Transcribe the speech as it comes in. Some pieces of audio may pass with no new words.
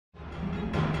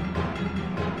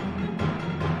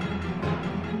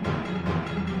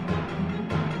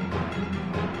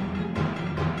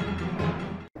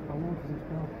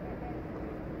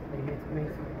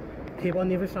Keep on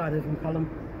the other side of him, Colin.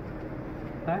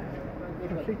 Huh?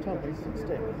 She told me to sit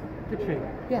still. Did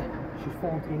she? Yeah. She's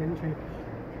 14, isn't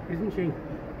she? Isn't she?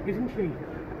 Isn't she?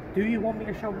 Do you want me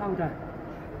to shout louder?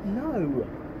 No.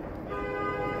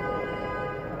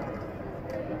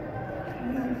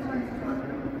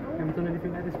 Have you done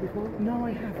anything like this before? No,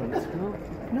 I haven't. No?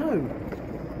 No.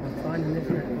 That's fine, isn't it?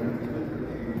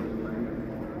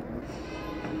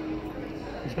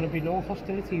 There's going to be no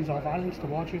hostilities or violence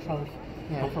towards yourself.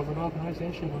 Yeah. From an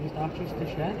organisation known as Dark Justice,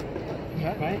 yeah?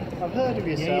 Yeah. Right? I've heard of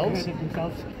Yeah, yourselves. you've heard of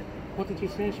themselves. What did you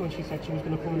say when she said she was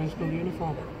going to come in a school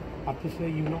uniform? I'd prefer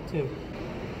you not to.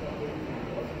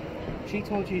 She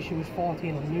told you she was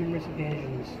 14 on numerous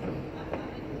occasions.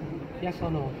 Yes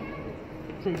or no?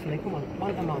 Truthfully, come on,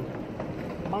 man to man.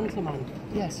 Man to man.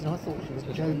 Yes, and I thought she was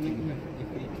joking.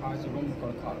 If he tries to run, we've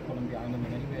got a car pulling behind him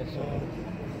anyway, so...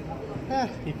 Yeah.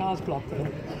 Your car's blocked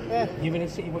in. Yeah. You're in a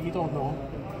city what you don't know.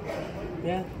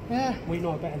 Yeah? Yeah. We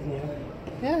know it better than you.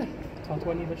 Yeah. Talk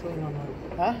to any other children online.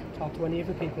 Huh? Talk to any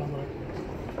other people online.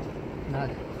 No.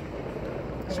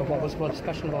 So what's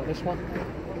special about this one?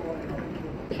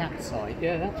 Cat side.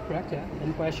 Yeah, that's correct, yeah.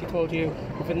 And where she told you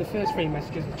within the first 3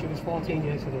 messages that she was 14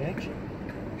 years of age.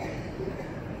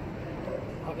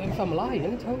 If I'm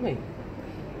lying, tell me.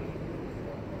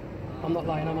 I'm not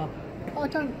lying, am I? I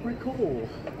don't recall.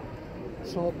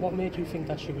 So what made you think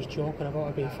that she was joking about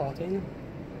her being 14?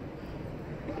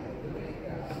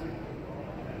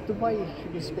 The way she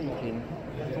was speaking,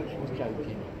 I thought she was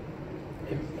joking.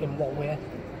 In what way?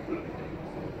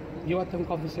 You had them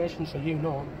conversations, so you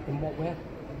know. In what way?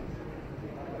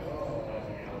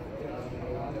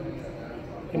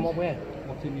 In what way?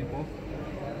 What's in your book?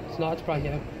 It's not, it's brand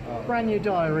new. Brand new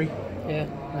diary. Yeah.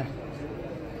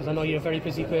 Because I know you're a very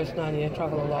busy person and you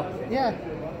travel a lot. Yeah.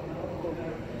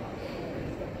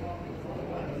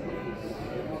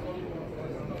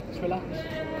 Just relax.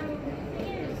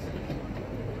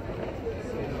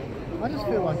 I just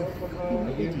feel like a fucking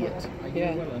idiot. Are you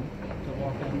Yeah. willing to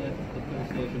walk down the police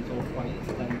station so quiet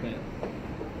to stand there?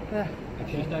 Yeah. If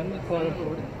she's down the Go on.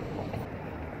 road,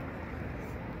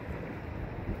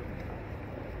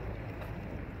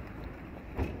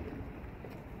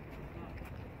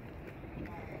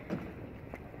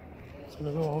 It's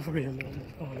going to go over here,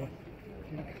 man. Oh, no.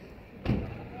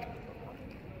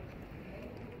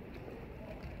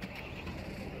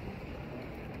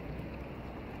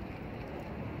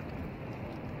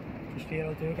 Just fear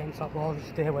I'll do against that wall, just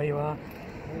stay where you are.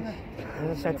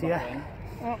 As I said to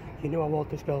you, you knew how old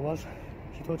this girl was.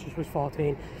 She told you she was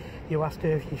 14. You asked her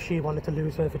if she wanted to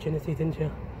lose her virginity, didn't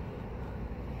you?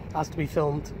 Has to be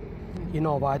filmed. You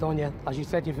know why, don't you? As you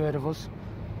said, you've heard of us.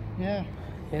 Yeah.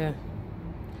 Yeah.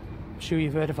 I'm sure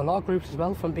you've heard of a lot of groups as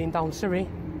well from being down Surrey.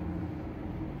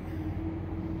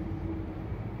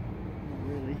 Not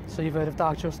really. So you've heard of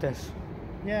Dark Justice.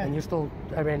 Yeah. And you still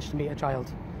arranged to meet a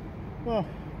child. Well,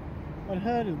 I'd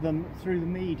heard of them through the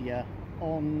media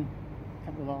on a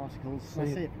couple of articles.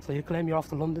 That's it. So you claim you're off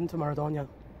to London tomorrow, don't you?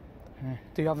 Yeah.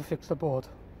 Do you have a fixed abode?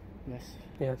 Yes.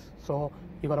 Yes. So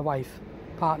you got a wife,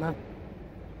 partner?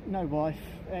 No wife,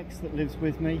 ex that lives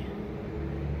with me.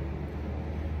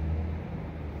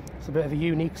 It's a bit of a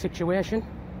unique situation.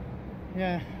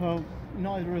 Yeah, well,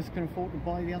 neither of us can afford to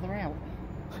buy the other out.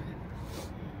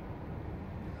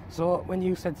 So when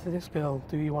you said to this girl,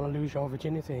 do you want to lose your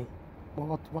virginity?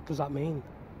 What does that mean?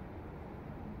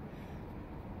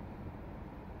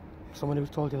 Someone who's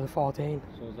told you they're 14.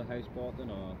 so is the house bought then,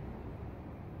 or...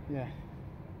 Yeah,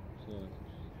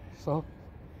 So?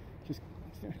 just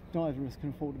neither of us can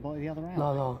afford to buy the other out.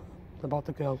 No. About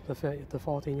the girl, the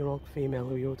 14-year-old female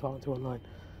who you were talking to online.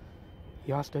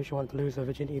 You asked her if she wanted to lose her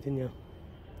virginity, didn't you?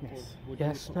 Yes. Would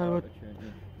Yes, you no, put that at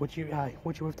church?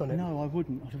 Would you have done it? No, I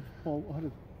wouldn't.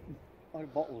 I'd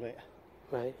have bottled it.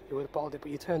 Right, you would have bottled it,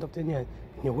 but you turned up, didn't you? And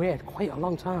you waited quite a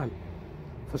long time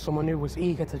for someone who was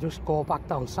eager to just go back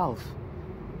down south.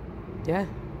 Yeah?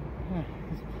 Yeah,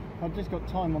 'cause I've just got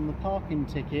time on the parking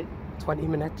ticket. 20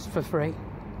 minutes for free.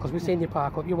 Because we've seen you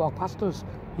park up, you walked past us.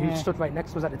 You Yeah. stood right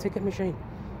next to us at the ticket machine.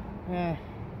 Yeah.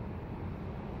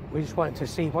 We just wanted to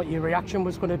see what your reaction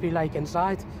was going to be like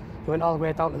inside. You went all the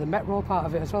way down to the metro part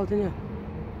of it as well, didn't you?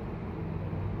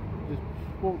 Just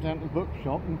walked down to the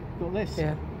bookshop and got this.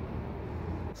 Yeah.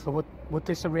 So would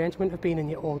this arrangement have been in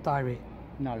your old diary?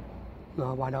 No,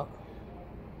 No, why not?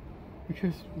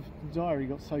 because the diary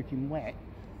got soaking wet.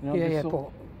 And I Yeah, just yeah,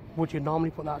 thought, but would you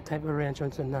normally put that type of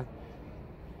arrangements in there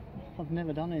I've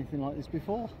never done anything like this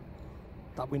before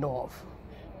that we know of?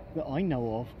 that I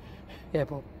know of. Yeah,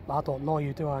 but I don't know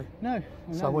you, do I? No, I know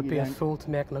So I would that be you a don't. fool to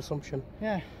make an assumption.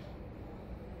 Yeah.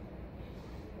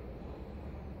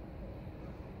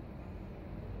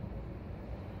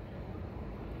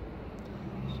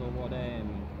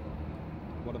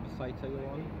 What other sites are you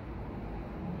on?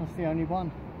 That's the only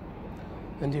one.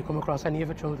 And do you come across any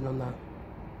other children on there?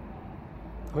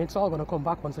 I mean, it's all going to come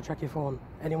back once I check your phone.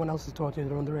 Anyone else has told you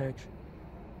they're underage?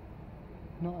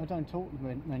 No, I don't talk to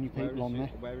many people on there.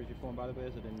 Where is your phone, by the way?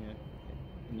 Is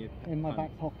it in my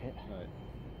back pocket? Right.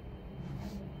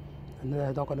 And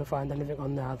they're not going to find anything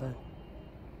on there, then?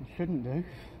 You shouldn't do,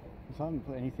 because I haven't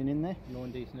put anything in there. No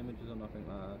indecent images or nothing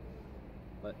like that?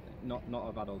 But not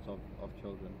of adults, of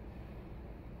children?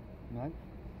 No.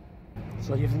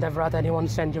 So you've never had anyone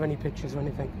send you any pictures or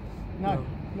anything? No,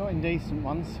 not indecent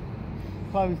ones.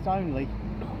 Clothed only.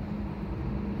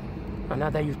 And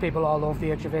are they use people all over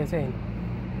the age of 18?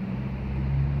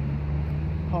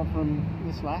 Apart from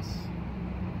this lass.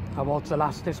 How old's the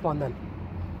last, this one then?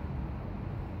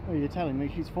 Oh, you're telling me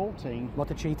she's 14? What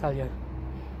did she tell you?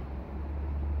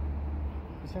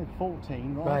 You said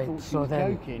 14, but Right, I thought she so was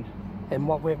then- joking. In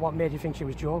what made you think she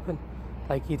was joking?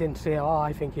 Like, you didn't say, oh,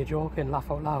 I think you're joking, laugh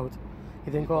out loud.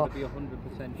 You didn't go, You've got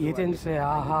to be 100% you sure didn't that say, you're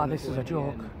aha, gonna this go is a in the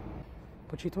joke. end.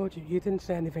 But she told you, you didn't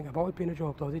say anything about it being a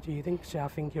joke though, did you? You didn't say, I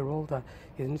think you're older.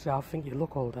 You didn't say, I think you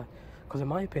look older. Because in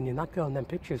my opinion, that girl in them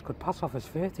pictures could pass off as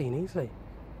 13 easily.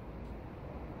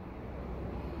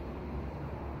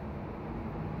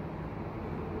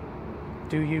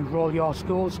 Do you roll your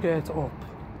school skirt up?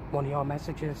 One of your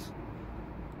messages.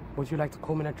 Would you like to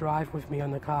come in a drive with me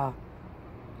on the car?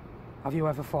 Have you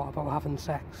ever thought about having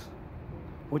sex?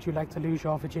 Would you like to lose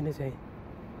your virginity?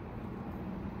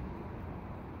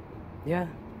 Yeah,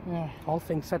 Yeah, all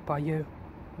things said by you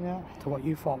yeah. to what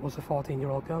you thought was a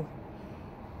 14-year-old girl.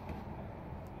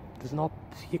 There's not,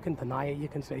 you can deny it, you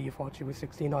can say you thought she was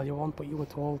 16 all you want, but you were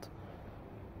told.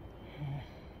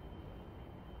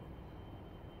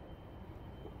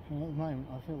 And at the moment,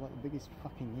 I feel like the biggest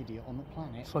fucking idiot on the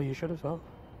planet. So you should as well.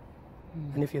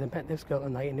 And if you'd have met this girl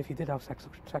tonight, and if you did have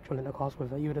sexual intercourse with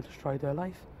her, you would have destroyed her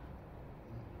life.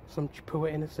 Some poor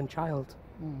innocent child.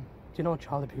 Do you know what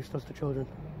child abuse does to children?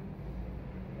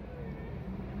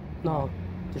 No,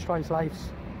 destroys lives.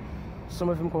 Some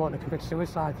of them go on to commit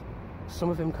suicide. Some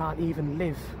of them can't even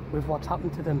live with what's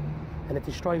happened to them, and it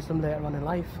destroys them later on in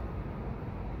life.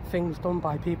 Things done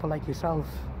by people like yourself.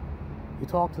 You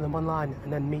talk to them online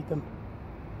and then meet them.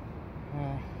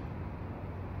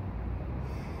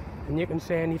 And you can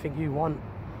say anything you want,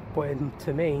 but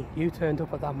to me, you turned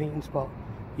up at that meeting spot.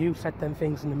 You said them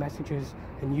things in the messages,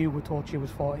 and you were told she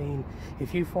was 14.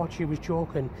 If you thought she was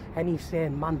joking, any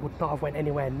sane man would not have went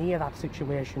anywhere near that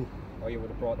situation. Or you would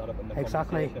have brought that up in the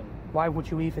Exactly. conversation. Why would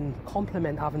you even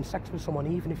compliment having sex with someone,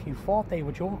 even if you thought they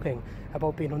were joking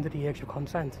about being under the age of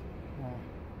consent?